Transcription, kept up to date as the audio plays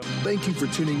Thank you for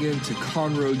tuning in to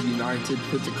Conroe United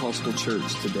Pentecostal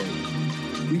Church today.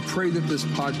 We pray that this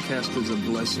podcast is a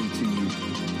blessing to you.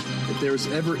 If there is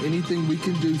ever anything we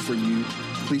can do for you,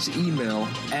 please email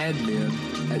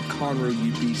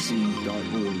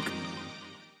admin@conroeupc.org.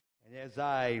 And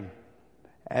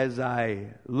as I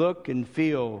look and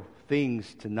feel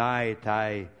things tonight,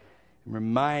 I am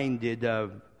reminded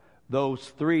of those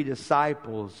three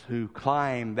disciples who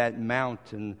climbed that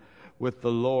mountain with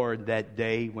the Lord that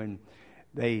day, when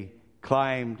they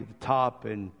climbed to the top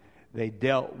and they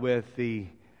dealt with the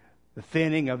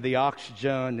thinning of the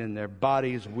oxygen, and their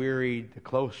bodies wearied the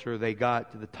closer they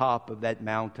got to the top of that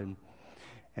mountain.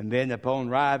 And then upon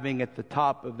arriving at the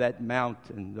top of that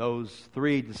mountain, those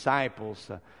three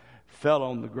disciples fell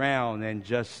on the ground and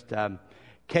just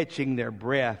catching their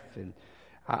breath. And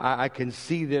I can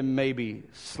see them maybe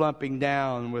slumping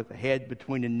down with the head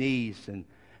between the knees and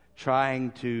trying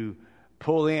to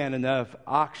pull in enough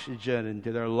oxygen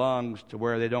into their lungs to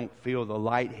where they don't feel the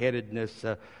lightheadedness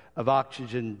of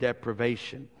oxygen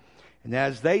deprivation. And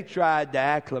as they tried to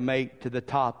acclimate to the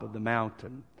top of the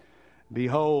mountain,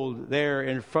 behold, there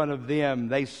in front of them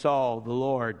they saw the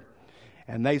Lord.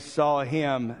 And they saw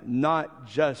Him not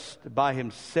just by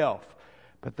Himself,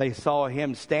 but they saw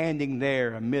Him standing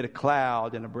there amid a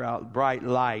cloud and a bright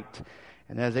light.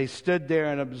 And as they stood there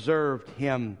and observed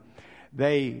Him,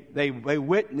 They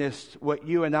witnessed what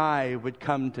you and I would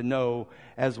come to know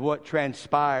as what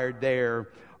transpired there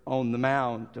on the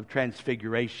Mount of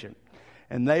Transfiguration.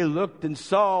 And they looked and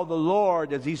saw the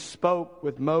Lord as He spoke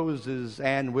with Moses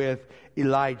and with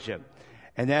Elijah.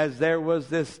 And as there was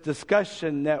this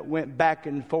discussion that went back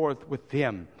and forth with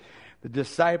Him, the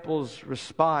disciples'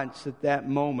 response at that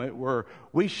moment were,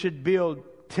 we should build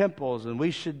temples and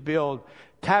we should build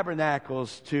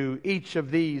tabernacles to each of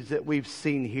these that we've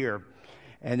seen here.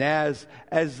 And as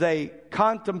they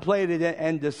contemplated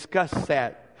and discussed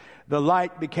that, the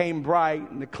light became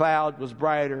bright and the cloud was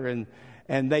brighter,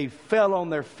 and they fell on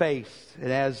their face.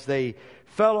 And as they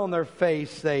fell on their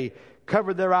face, they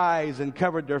covered their eyes and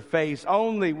covered their face,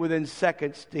 only within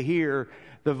seconds to hear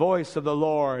the voice of the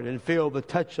Lord and feel the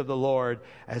touch of the Lord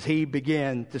as He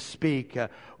began to speak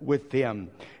with them.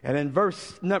 And in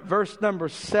verse number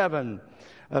 7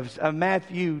 of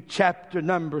Matthew chapter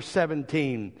number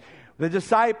 17, the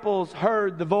disciples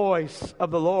heard the voice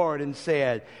of the Lord and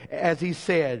said, as He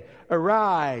said,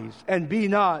 arise and be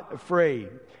not afraid.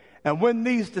 And when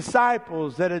these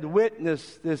disciples that had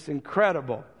witnessed this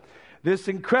incredible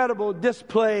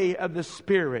display of the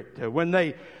Spirit, when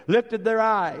they lifted their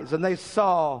eyes and they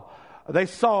saw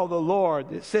the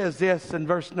Lord, it says this in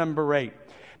verse number 8.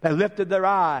 They lifted their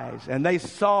eyes and they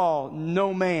saw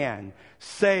no man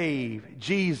save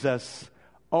Jesus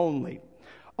only.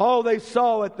 All they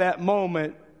saw at that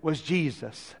moment was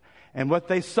Jesus. And what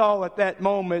they saw at that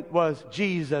moment was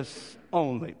Jesus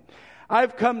only.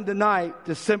 I've come tonight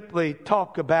to simply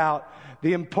talk about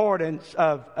the importance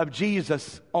of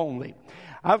Jesus only.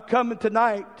 I've come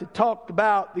tonight to talk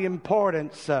about the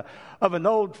importance of an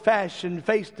old-fashioned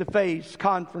face-to-face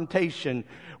confrontation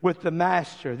with the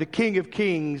Master, the King of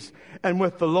Kings, and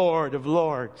with the Lord of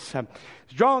Lords.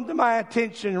 It's drawn to my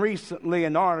attention recently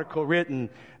an article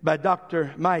written by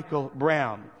Dr. Michael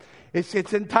Brown. It's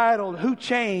entitled, Who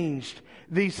Changed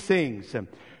These Things?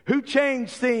 Who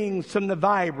changed things from the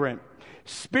vibrant,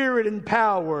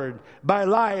 Spirit-empowered, by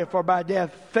life or by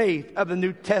death faith of the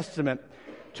New Testament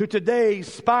to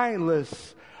today's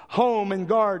spineless, home and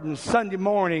garden, Sunday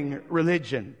morning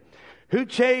religion? Who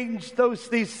changed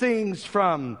these things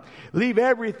from leave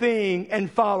everything and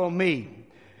follow me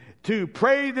to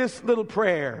pray this little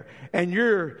prayer and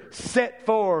you're set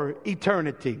for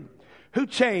eternity? Who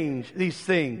changed these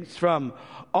things from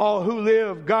all who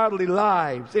live godly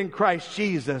lives in Christ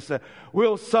Jesus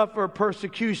will suffer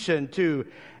persecution to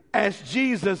ask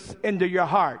Jesus into your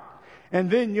heart and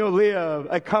then you'll live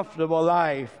a comfortable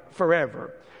life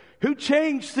forever? Who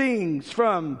changed things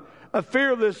from a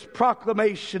fearless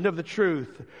proclamation of the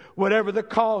truth, whatever the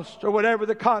cost or whatever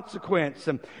the consequence,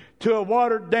 to a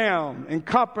watered down and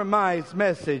compromised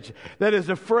message that is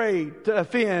afraid to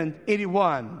offend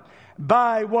anyone?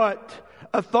 By what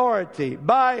authority?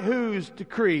 By whose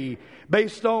decree?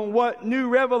 Based on what new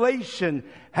revelation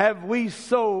have we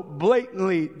so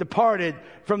blatantly departed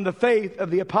from the faith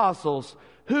of the apostles?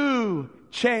 Who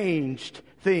changed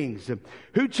things?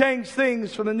 Who changed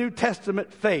things from the New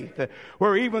Testament faith,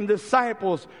 where even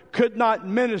disciples could not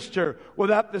minister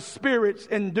without the Spirit's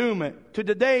endowment, to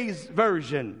today's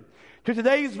version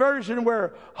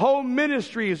where whole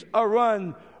ministries are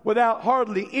run without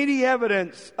hardly any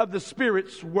evidence of the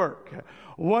Spirit's work?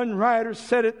 One writer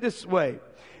said it this way: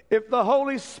 If the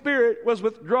Holy Spirit was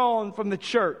withdrawn from the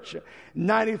church,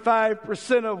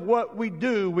 95% of what we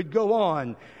do would go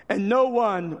on, and no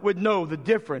one would know the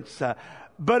difference.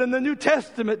 But in the New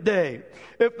Testament day,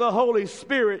 if the Holy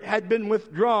Spirit had been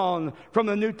withdrawn from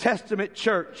the New Testament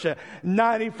church,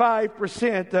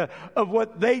 95% of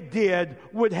what they did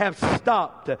would have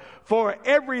stopped. For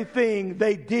everything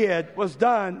they did was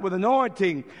done with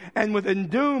anointing and with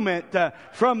endowment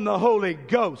from the Holy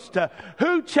Ghost.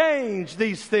 Who changed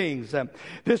these things?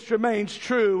 This remains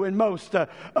true in most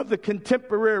of the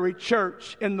contemporary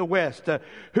church in the West.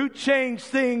 Who changed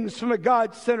things from a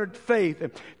God-centered faith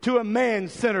to a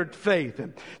man-centered faith?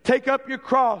 Take up your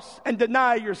cross and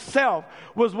deny yourself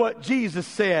was what Jesus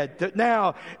said. That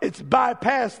now it's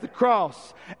bypass the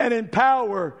cross and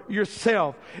empower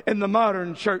yourself in the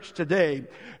modern church today.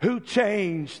 Who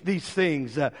changed these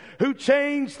things? Who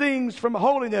changed things from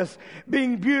holiness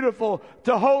being beautiful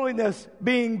to holiness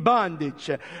being bondage?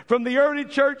 From the early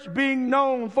church being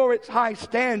known for its high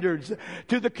standards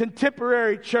to the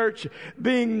contemporary church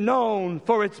being known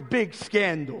for its big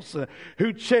scandals.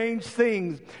 Who changed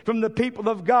things from the people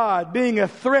of God being a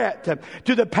threat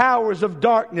to the powers of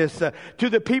darkness to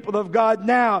the people of God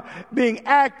now being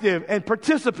active and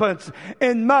participants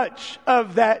in much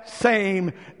of that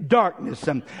same darkness.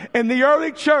 In the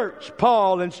early church,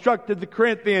 Paul instructed the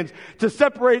Corinthians to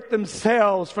separate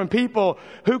themselves from people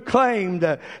who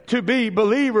claimed to be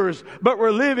believers but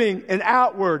were living in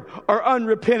outward or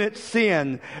unrepentant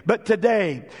sin. But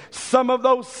today, some of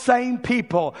those same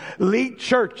people lead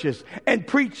churches and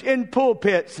preach in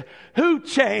pulpits. Who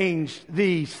changed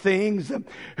these things?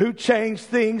 Who changed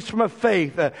things from a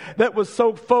faith that was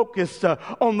so focused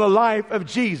on the life of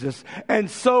Jesus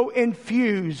and so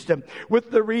infused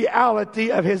with the reality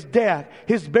of His death,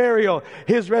 His burial,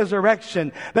 His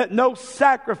resurrection, that no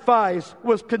sacrifice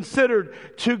was considered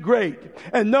too great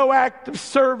and no act of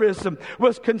service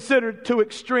was considered too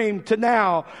extreme, to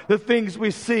now the things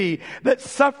we see, that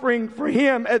suffering for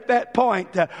Him at that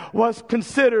point was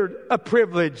considered a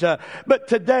privilege. But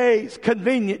today's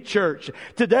convenient church,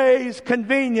 today's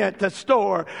convenient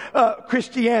store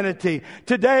Christianity,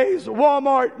 today's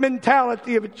Walmart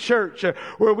mentality of a church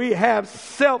where we have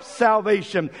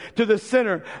self-salvation to the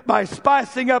sinner by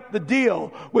spicing up the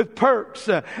deal with perks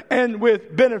and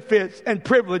with benefits and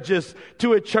privileges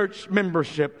to a church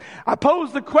membership. I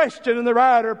posed the question, and the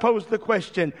writer posed the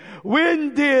question,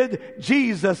 when did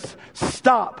Jesus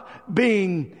stop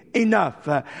being enough?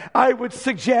 I would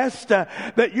suggest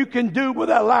that you can do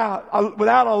without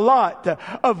a lot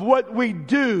of what we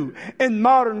do in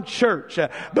modern church.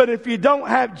 But if you don't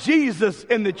have Jesus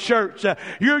in the church,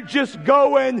 you're just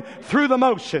going through the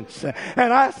motions.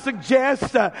 And I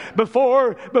suggest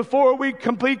before we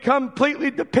become completely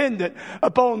dependent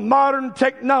upon modern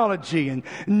technology and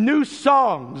new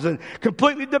songs and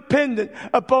completely dependent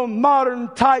upon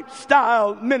modern type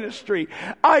style ministry,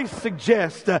 I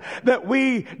suggest that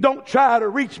we don't try to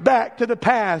reach back to the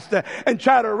past and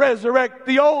try to resurrect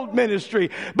the old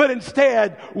ministry, but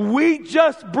instead we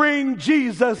just bring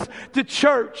Jesus to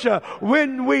church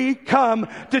when we come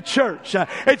to church.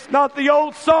 It's not the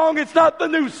old song, it's not the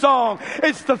new song,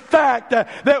 it's the fact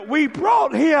that we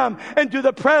brought Him into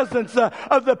the presence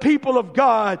of the people of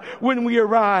God when we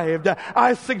arrived.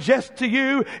 I suggest to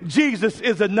you, Jesus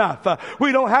is enough.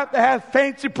 We don't have to have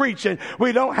fancy preaching,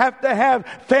 we don't have to have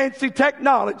fancy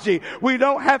technology, we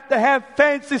don't have to have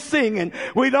fancy singing,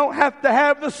 we don't have to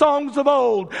have the songs of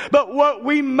old, but what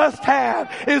we must have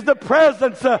is the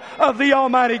presence of the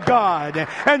Almighty God.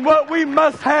 And what we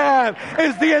must have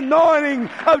is the anointing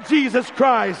of Jesus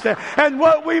Christ. And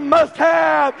what we must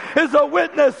have is a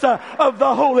witness of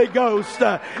the Holy Ghost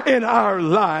in our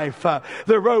life.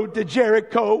 The road to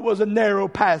Jericho was a narrow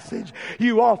passage.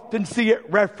 You often see it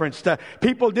referenced.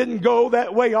 People didn't go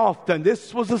that way often.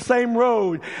 This was the same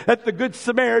road that the Good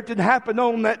Samaritan happened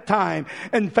on that time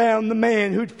and found the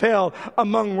man who'd fell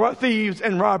among thieves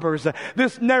and robbers.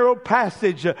 This narrow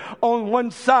passage on one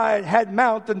side had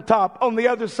mountaintop, on the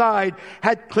other side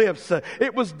had cliffs.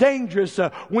 It was dangerous.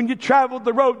 When you traveled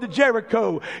the road to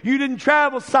Jericho, you didn't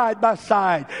travel side by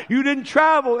side. You didn't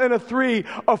travel in a 3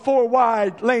 or 4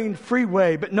 wide lane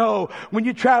freeway. But no, when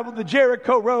you traveled the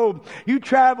Jericho road, you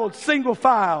traveled single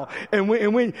file. And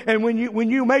when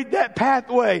you made that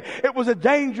pathway, it was a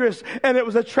dangerous and it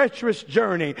was a treacherous journey.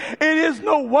 journey. It is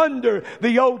no wonder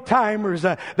the old timers,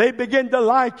 they begin to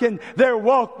liken their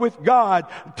walk with God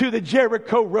to the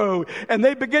Jericho road. And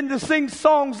they begin to sing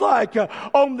songs like,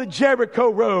 on the Jericho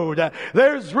road,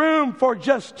 there's room for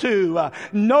just two,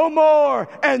 no more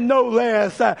and no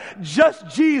less, just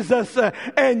Jesus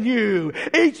and you.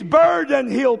 Each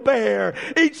burden he'll bear,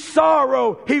 each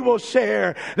sorrow he will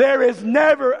share. There is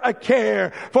never a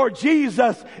care, for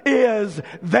Jesus is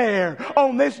there.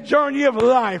 On this journey of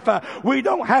life, we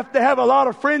don't have to have a lot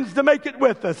of friends to make it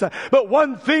with us. But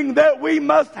one thing that we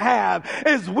must have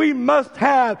is we must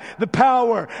have the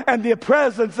power and the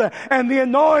presence and the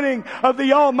anointing of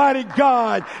the Almighty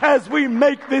God as we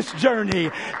make this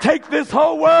journey. Take this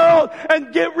whole world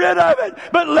and get rid of it,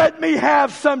 but let me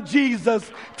have some Jesus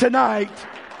tonight.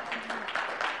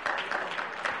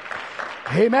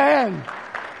 Amen.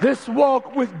 This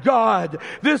walk with God,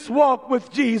 this walk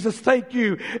with Jesus, thank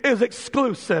you, is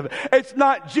exclusive. It's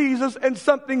not Jesus and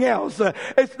something else.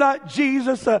 It's not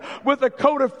Jesus with a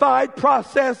codified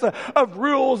process of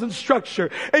rules and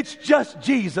structure. It's just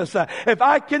Jesus. If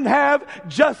I can have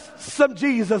just some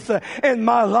Jesus in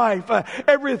my life,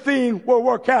 everything will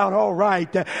work out all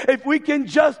right. If we can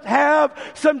just have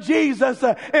some Jesus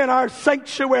in our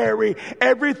sanctuary,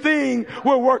 everything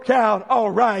will work out all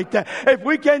right. If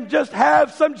we can just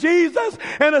have some Jesus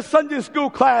in a Sunday school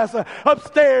class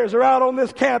upstairs or out on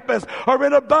this campus or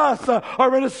in a bus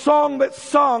or in a song that's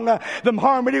sung, the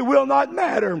harmony will not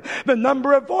matter. The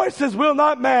number of voices will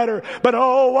not matter. But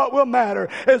oh, what will matter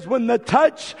is when the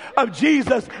touch of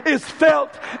Jesus is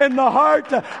felt in the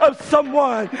heart of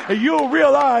someone, you'll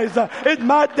realize it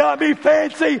might not be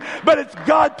fancy, but it's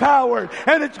God-powered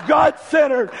and it's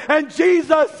God-centered, and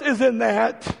Jesus is in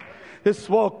that. This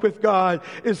walk with God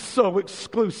is so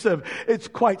exclusive. It's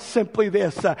quite simply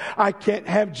this. I can't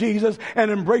have Jesus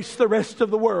and embrace the rest of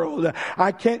the world.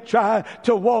 I can't try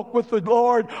to walk with the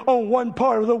Lord on one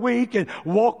part of the week and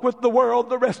walk with the world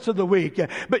the rest of the week.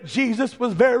 But Jesus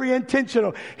was very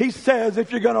intentional. He says, if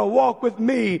you're going to walk with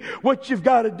me, what you've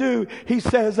got to do, he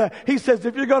says,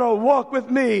 if you're going to walk with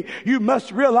me, you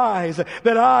must realize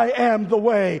that I am the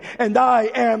way and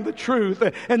I am the truth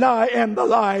and I am the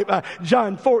life.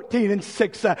 John 14:6.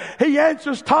 He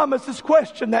answers Thomas's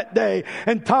question that day,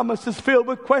 and Thomas is filled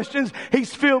with questions.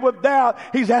 He's filled with doubt.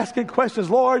 He's asking questions.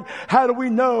 Lord, how do we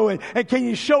know? And can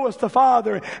you show us the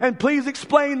Father? And please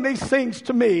explain these things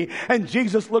to me. And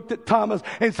Jesus looked at Thomas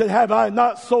and said, have I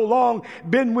not so long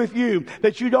been with you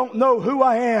that you don't know who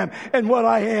I am and what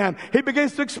I am? He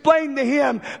begins to explain to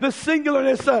him the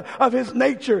singularness of his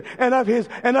nature and of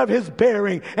his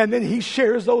bearing. And then he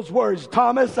shares those words.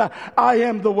 Thomas, I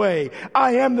am the way.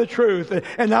 I am the truth.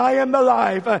 And I am the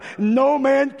life. No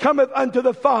man cometh unto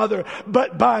the Father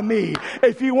but by me.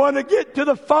 If you want to get to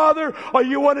the Father or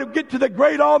you want to get to the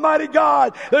great Almighty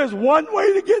God, there's one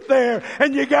way to get there,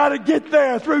 and you got to get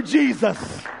there through Jesus.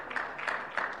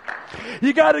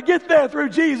 You got to get there through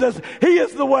Jesus. He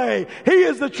is the way. He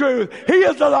is the truth. He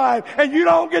is the life. And you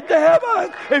don't get to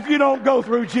heaven if you don't go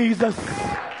through Jesus.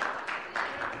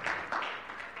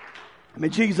 I mean,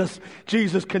 Jesus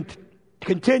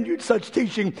continued such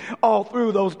teaching all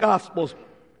through those Gospels.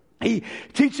 He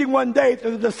teaching one day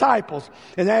to the disciples,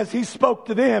 and as he spoke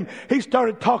to them, he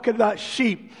started talking about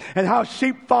sheep and how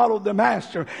sheep followed the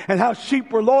master and how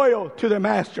sheep were loyal to their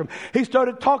master. He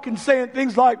started talking, saying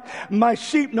things like, my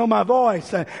sheep know my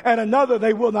voice, and another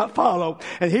they will not follow.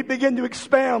 And he began to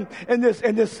expound in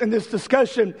this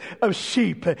discussion of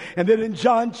sheep. And then in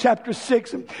John chapter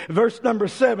 6, verse number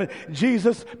 7,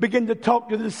 Jesus began to talk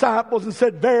to the disciples and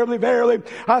said, verily, verily,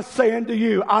 I say unto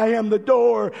you, I am the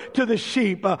door to the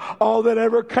sheep. All that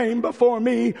ever came before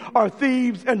me are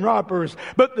thieves and robbers,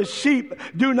 but the sheep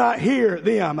do not hear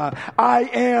them. I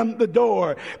am the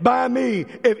door. By me,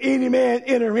 if any man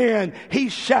enter in, he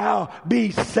shall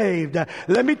be saved.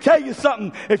 Let me tell you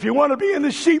something. If you want to be in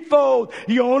the sheepfold,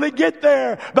 you only get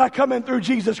there by coming through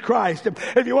Jesus Christ.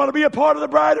 If you want to be a part of the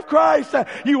bride of Christ,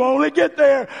 you only get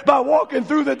there by walking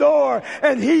through the door.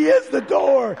 And he is the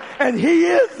door, and he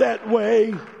is that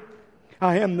way.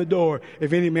 I am the door,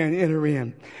 if any man enter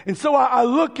in. And so I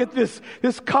look at this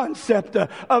concept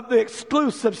of the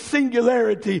exclusive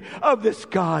singularity of this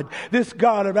God. This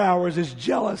God of ours is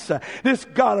jealous. This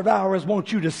God of ours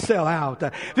wants you to sell out.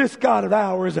 This God of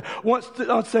ours wants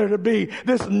there to be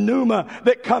this pneuma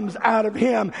that comes out of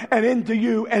him and into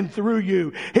you and through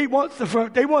you. He wants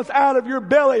out of your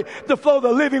belly to flow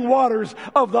the living waters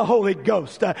of the Holy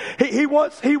Ghost. He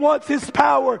wants his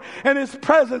power and his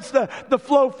presence to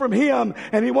flow from him Him,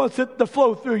 and He wants it to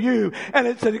flow through you, and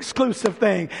it's an exclusive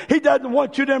thing. He doesn't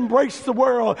want you to embrace the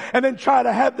world and then try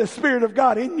to have the Spirit of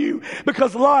God in you,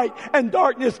 because light and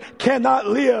darkness cannot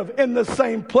live in the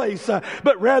same place.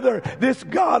 But rather, this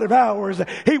God of ours,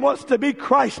 He wants to be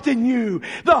Christ in you,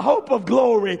 the hope of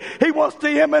glory. He wants to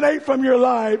emanate from your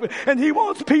life, and He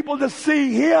wants people to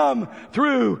see Him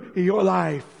through your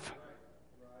life.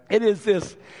 It is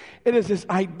this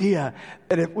idea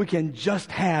that if we can just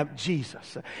have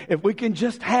Jesus, if we can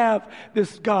just have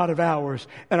this God of ours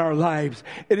in our lives,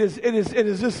 it is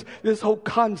this whole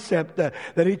concept that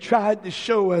He tried to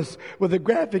show us with a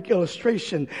graphic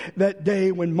illustration that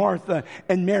day when Martha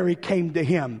and Mary came to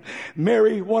Him.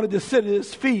 Mary wanted to sit at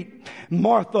His feet.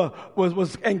 Martha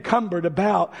was encumbered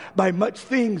about by much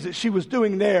things that she was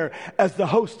doing there as the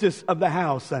hostess of the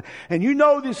house. And you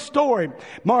know this story.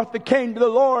 Martha came to the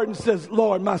Lord and says,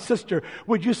 Lord, my sister,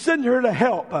 would you send her to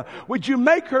help? Would you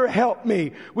make her help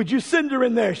me? Would you send her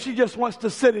in there? She just wants to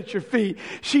sit at your feet.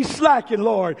 She's slacking,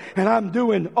 Lord, and I'm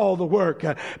doing all the work.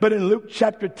 But in Luke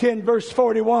chapter 10, verse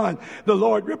 41, the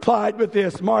Lord replied with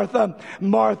this, Martha,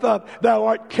 Martha, thou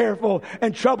art careful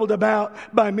and troubled about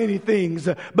by many things,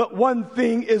 but one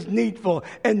thing is needful,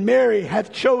 and Mary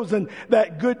hath chosen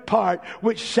that good part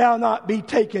which shall not be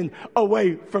taken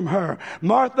away from her.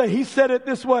 Martha, He said it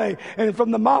this way, and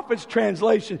from the Moffat's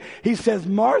translation, He says,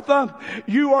 Martha,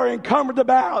 you are encumbered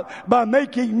about by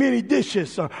making many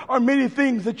dishes or many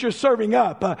things that you're serving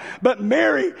up. But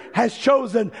Mary has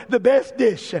chosen the best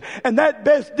dish, and that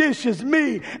best dish is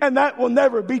me, and that will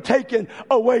never be taken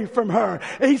away from her.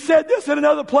 And He said this in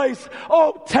another place,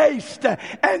 oh, taste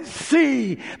and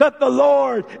see that the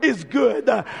Lord is good.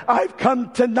 I've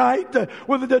come tonight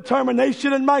with a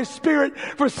determination in my spirit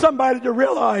for somebody to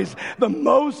realize the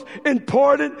most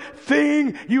important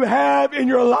thing you have in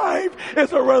your life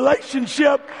is a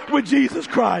relationship with Jesus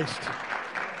Christ.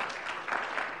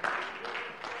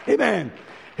 Amen.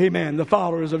 Amen. The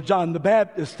followers of John the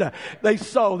Baptist, they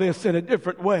saw this in a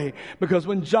different way, because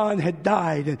when John had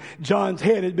died and John's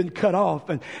head had been cut off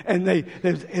and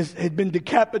had been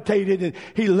decapitated, and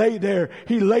he lay there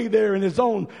in his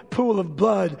own pool of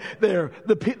blood there.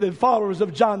 The followers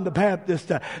of John the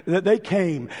Baptist, they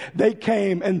came,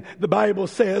 and the Bible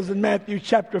says in Matthew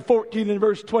chapter 14 and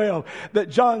verse 12 that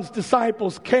John's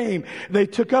disciples came, they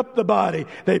took up the body,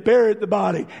 they buried the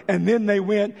body, and then they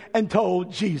went and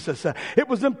told Jesus. It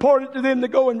was important to them to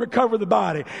go and recover the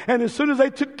body. And as soon as they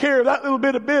took care of that little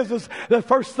bit of business, the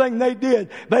first thing they did,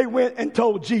 they went and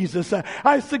told Jesus.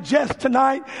 I suggest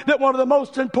tonight that one of the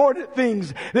most important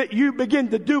things that you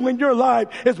begin to do in your life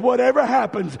is whatever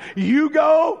happens, you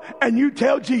go and you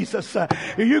tell Jesus.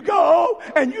 You go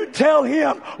and you tell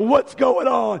Him what's going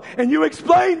on, and you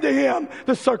explain to Him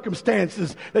the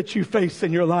circumstances that you face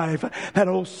in your life. That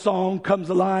old song comes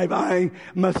alive. I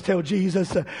must tell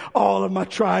Jesus all of my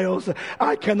trials.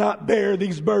 I cannot bear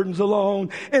these burdens alone.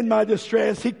 In my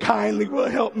distress, He kindly will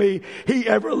help me. He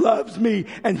ever loves me,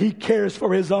 and He cares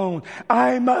for His own.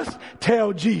 I must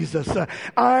tell Jesus.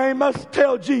 I must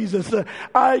tell Jesus.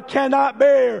 I cannot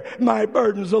bear my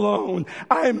burdens alone.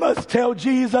 I must tell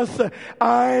Jesus.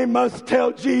 I must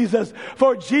tell Jesus.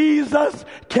 For Jesus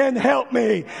can help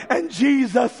me, and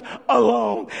Jesus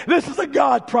alone. This is a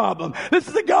God problem. This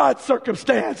is a God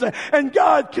circumstance, and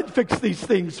God can fix these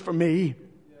things for me.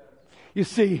 You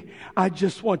see, I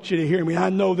just want you to hear me. I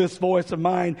know this voice of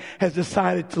mine has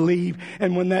decided to leave,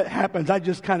 and when that happens, I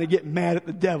just kind of get mad at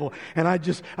the devil, and I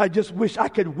just wish I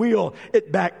could wheel it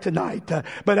back tonight.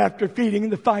 But after feeding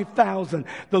the 5,000,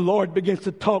 the Lord begins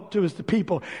to talk to His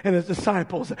people and His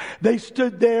disciples. They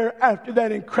stood there after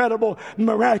that incredible,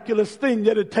 miraculous thing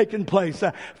that had taken place.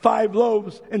 5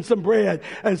 loaves and some bread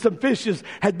and some fishes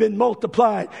had been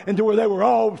multiplied into where they were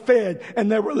all fed,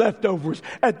 and there were leftovers.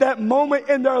 At that moment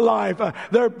in their life,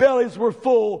 their bellies were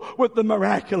full with the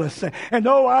miraculous. And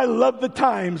oh, I love the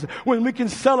times when we can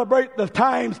celebrate the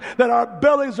times that our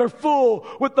bellies are full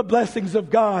with the blessings of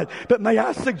God. But may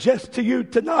I suggest to you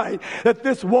tonight that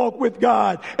this walk with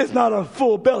God is not a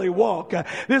full belly walk.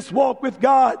 This walk with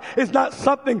God is not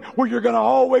something where you're going to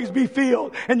always be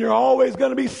filled, and you're always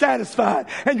going to be satisfied,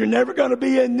 and you're never going to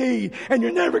be in need, and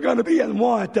you're never going to be in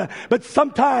want. But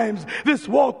sometimes this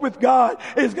walk with God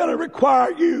is going to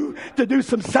require you to do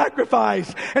some sacrifice,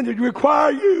 and to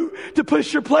require you to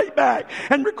push your plate back,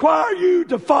 and require you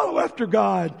to follow after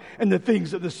God and the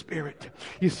things of the Spirit.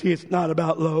 You see, it's not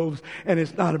about loaves, and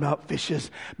it's not about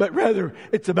fishes, but rather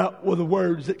it's about the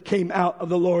words that came out of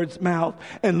the Lord's mouth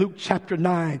in Luke chapter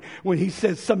 9, when He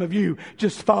says, some of you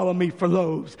just follow me for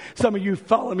loaves, some of you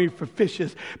follow me for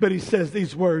fishes. But He says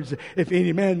these words, if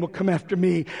any man will come after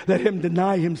me, let him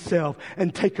deny himself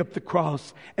and take up the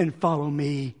cross and follow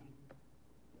me.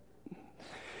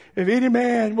 If any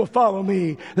man will follow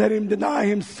me, let him deny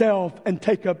himself and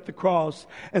take up the cross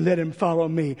and let him follow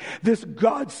me. This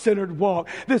God-centered walk,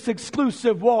 this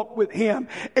exclusive walk with him,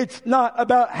 it's not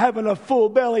about having a full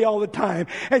belly all the time.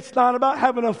 It's not about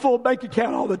having a full bank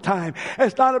account all the time.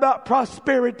 It's not about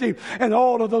prosperity and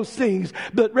all of those things,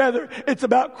 but rather it's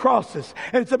about crosses.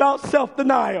 And it's about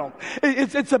self-denial.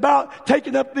 It's about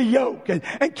taking up the yoke and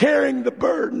carrying the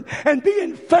burden and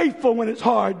being faithful when it's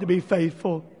hard to be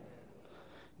faithful.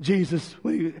 Jesus,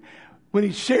 when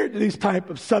he shared these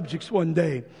type of subjects one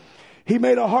day, he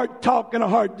made a hard talk and a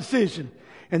hard decision.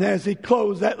 And as he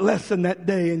closed that lesson that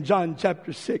day in John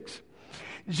chapter 6,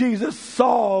 Jesus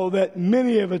saw that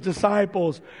many of his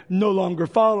disciples no longer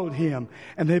followed him,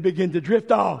 and they began to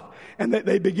drift off, and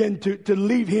they began to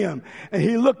leave him. And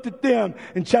he looked at them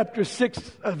in chapter 6,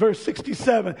 verse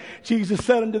 67. Jesus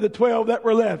said unto the 12 that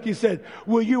were left, he said,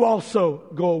 will you also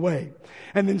go away?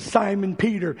 And then Simon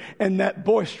Peter, and that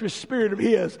boisterous spirit of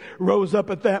his, rose up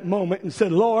at that moment and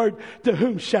said, Lord, to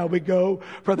whom shall we go?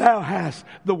 For thou hast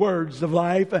the words of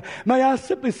life. May I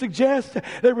simply suggest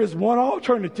there is one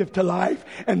alternative to life,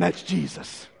 and that's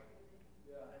Jesus.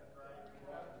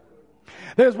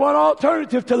 There's one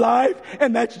alternative to life,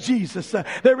 and that's Jesus.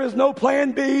 There is no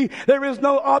plan B. There is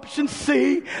no option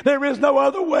C. There is no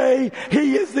other way.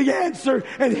 He is the answer,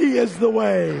 and he is the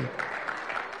way.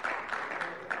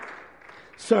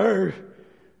 Sir,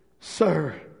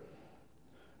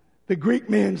 the Greek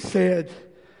man said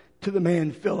to the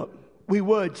man Philip, we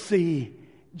would see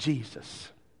Jesus.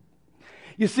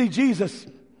 You see, Jesus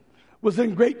was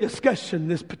in great discussion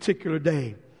this particular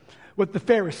day with the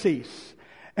Pharisees.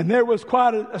 And there was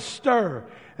quite a stir.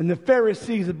 And the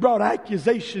Pharisees had brought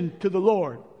accusation to the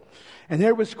Lord. And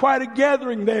there was quite a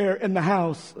gathering there in the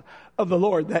house of the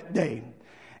Lord that day.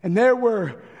 And there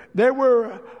were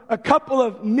a couple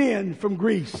of men from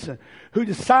Greece who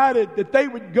decided that they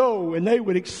would go and they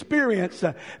would experience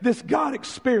this God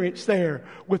experience there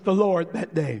with the Lord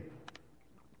that day.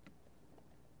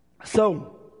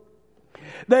 So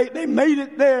they made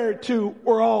it there to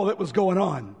where all that was going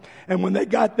on. And when they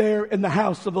got there in the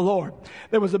house of the Lord,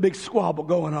 there was a big squabble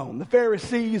going on. The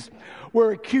Pharisees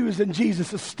were accusing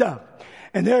Jesus of stuff.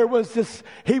 And there was this,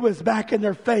 he was back in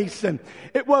their face, and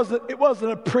it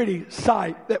wasn't a pretty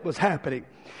sight that was happening.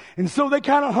 And so they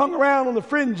kind of hung around on the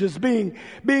fringes, being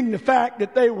the fact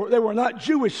that they were not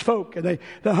Jewish folk, and they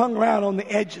hung around on the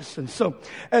edges. And so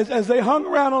as they hung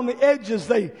around on the edges,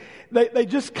 they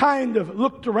just kind of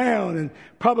looked around and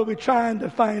probably trying to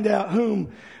find out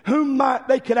whom might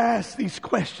they could ask these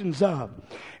questions of.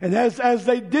 And as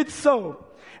they did so,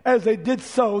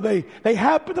 they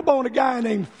happened upon a guy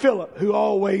named Philip, who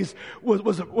always was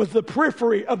the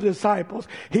periphery of the disciples.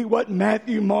 He wasn't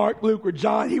Matthew, Mark, Luke, or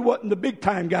John. He wasn't the big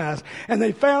time guys. And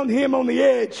they found him on the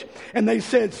edge, and they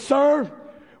said, Sir,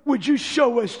 would you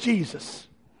show us Jesus?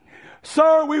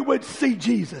 Sir, we would see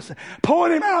Jesus.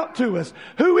 Point him out to us.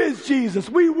 Who is Jesus?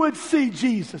 We would see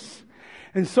Jesus.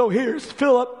 And so here's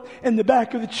Philip in the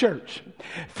back of the church.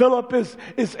 Philip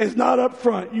is not up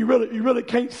front. You really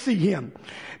can't see him.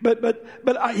 But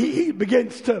he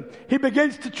begins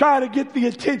to try to get the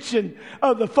attention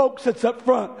of the folks that's up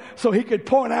front so he could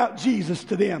point out Jesus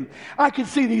to them. I can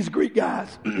see these Greek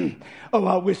guys. Oh,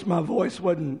 I wish my voice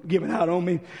wasn't giving out on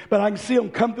me. But I can see them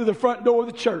come through the front door of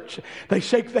the church. They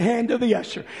shake the hand of the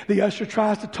usher. The usher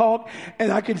tries to talk,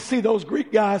 and I can see those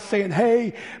Greek guys saying,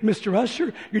 hey, Mr.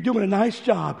 Usher, you're doing a nice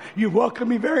job. You welcomed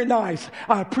me very nice.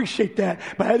 I appreciate that.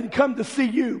 But I didn't come to see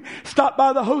you. Stop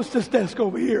by the hostess desk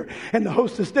over here. And the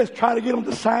hostess desk, try to get them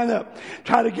to sign up.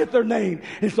 Try to get their name.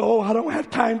 And so, oh, I don't have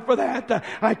time for that.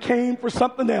 I came for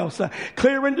something else.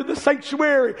 Clear into the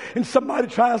sanctuary, and somebody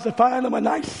tries to find them a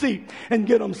nice seat and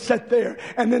get them set there.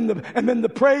 And then the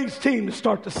praise team to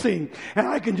start to sing. And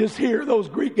I can just hear those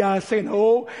Greek guys saying,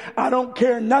 oh, I don't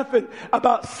care nothing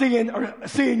about seeing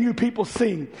you people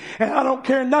sing. And I don't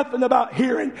care nothing about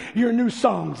hearing your new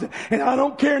songs. And I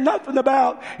don't care nothing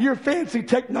about your fancy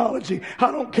technology.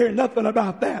 I don't care nothing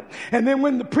about that. And then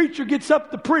when the preacher gets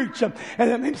up to preach, and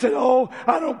then he said, oh,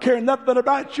 I don't care nothing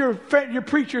about your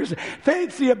preacher's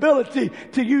fancy ability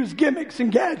to use gimmicks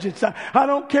and gadgets. I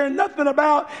don't care nothing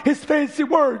about his fancy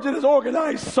words in his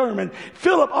organized sermon.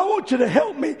 Philip, I want you to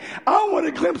help me. I want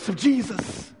a glimpse of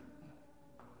Jesus.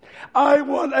 I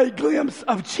want a glimpse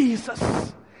of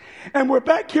Jesus. And we're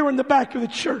back here in the back of the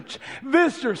church,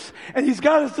 visitors, and he's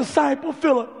got his disciple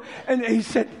Philip, and he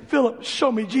said, Philip,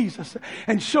 show me Jesus,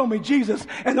 and show me Jesus.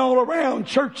 And all around,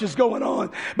 church is going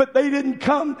on. But they didn't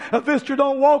come. A visitor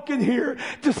don't walk in here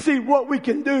to see what we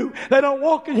can do. They don't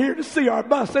walk in here to see our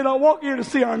bus. They don't walk in here to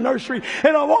see our nursery.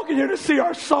 They don't walk in here to see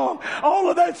our song. All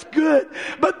of that's good,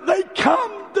 but they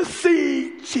come to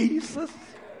see Jesus.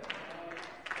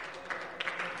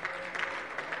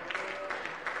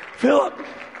 Philip,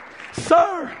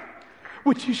 sir,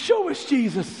 would you show us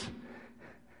Jesus?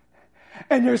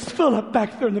 And there's Philip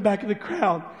back there in the back of the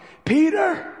crowd.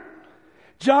 Peter,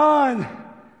 John,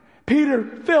 Peter,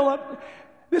 Philip.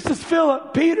 This is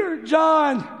Philip, Peter,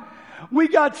 John. We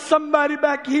got somebody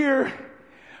back here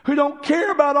who don't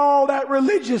care about all that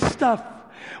religious stuff.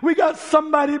 We got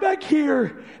somebody back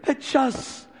here that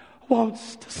just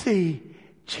wants to see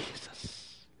Jesus.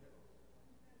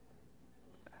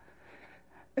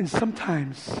 And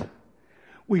sometimes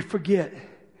we forget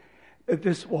that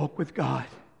this walk with God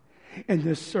and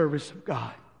this service of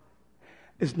God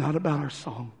is not about our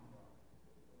song.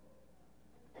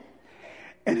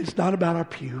 And it's not about our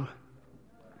pew.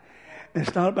 And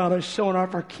it's not about us showing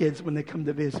off our kids when they come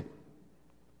to visit.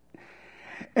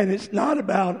 And it's not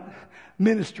about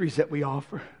ministries that we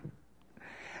offer.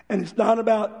 And it's not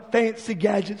about fancy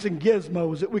gadgets and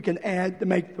gizmos that we can add to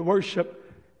make the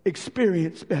worship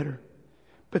experience better.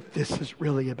 But this is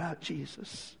really about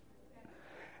Jesus.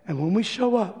 And when we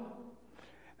show up,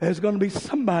 there's going to be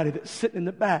somebody that's sitting in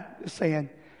the back that's saying,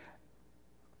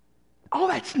 oh,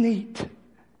 that's neat,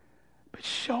 but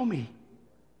show me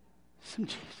some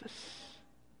Jesus.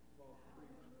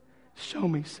 Show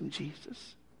me some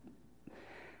Jesus.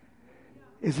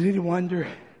 Is it any wonder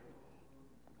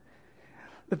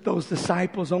that those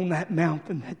disciples on that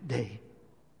mountain that day,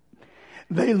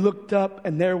 they looked up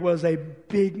and there was a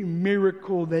big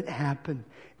miracle that happened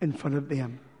in front of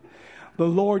them. The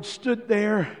Lord stood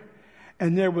there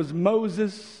and there was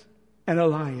Moses and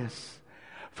Elias.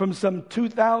 From some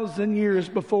 2,000 years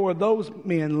before those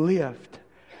men lived,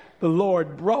 the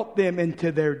Lord brought them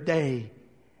into their day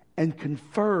and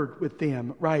conferred with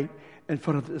them right in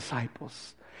front of the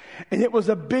disciples. And it was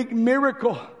a big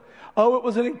miracle. Oh, it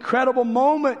was an incredible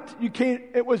moment.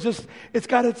 It's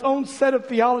got its own set of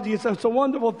theology. It's a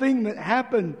wonderful thing that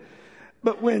happened.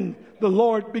 But when the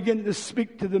Lord began to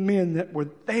speak to the men that were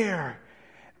there,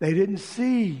 they didn't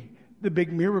see the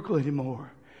big miracle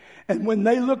anymore. And when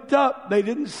they looked up, they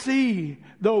didn't see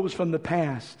those from the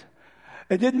past.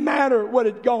 It didn't matter what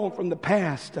had gone from the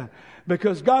past,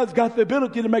 because God's got the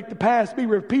ability to make the past be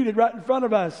repeated right in front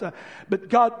of us. But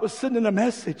God was sending a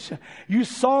message. You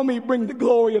saw me bring the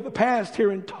glory of the past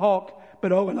here and talk.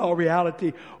 But in all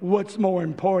reality, what's more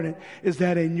important is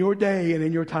that in your day and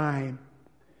in your time,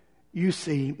 you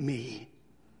see me.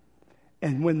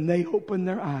 And when they opened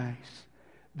their eyes,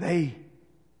 they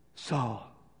saw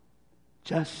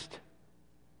just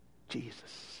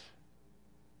Jesus.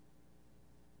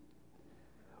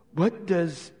 What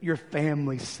does your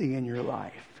family see in your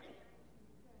life?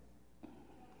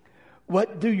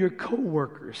 What do your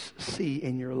coworkers see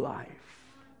in your life?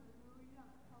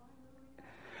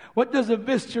 What does a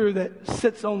visitor that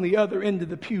sits on the other end of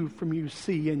the pew from you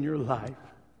see in your life?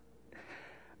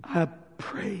 I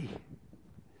pray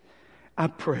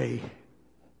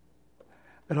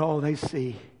that all they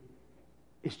see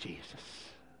is Jesus.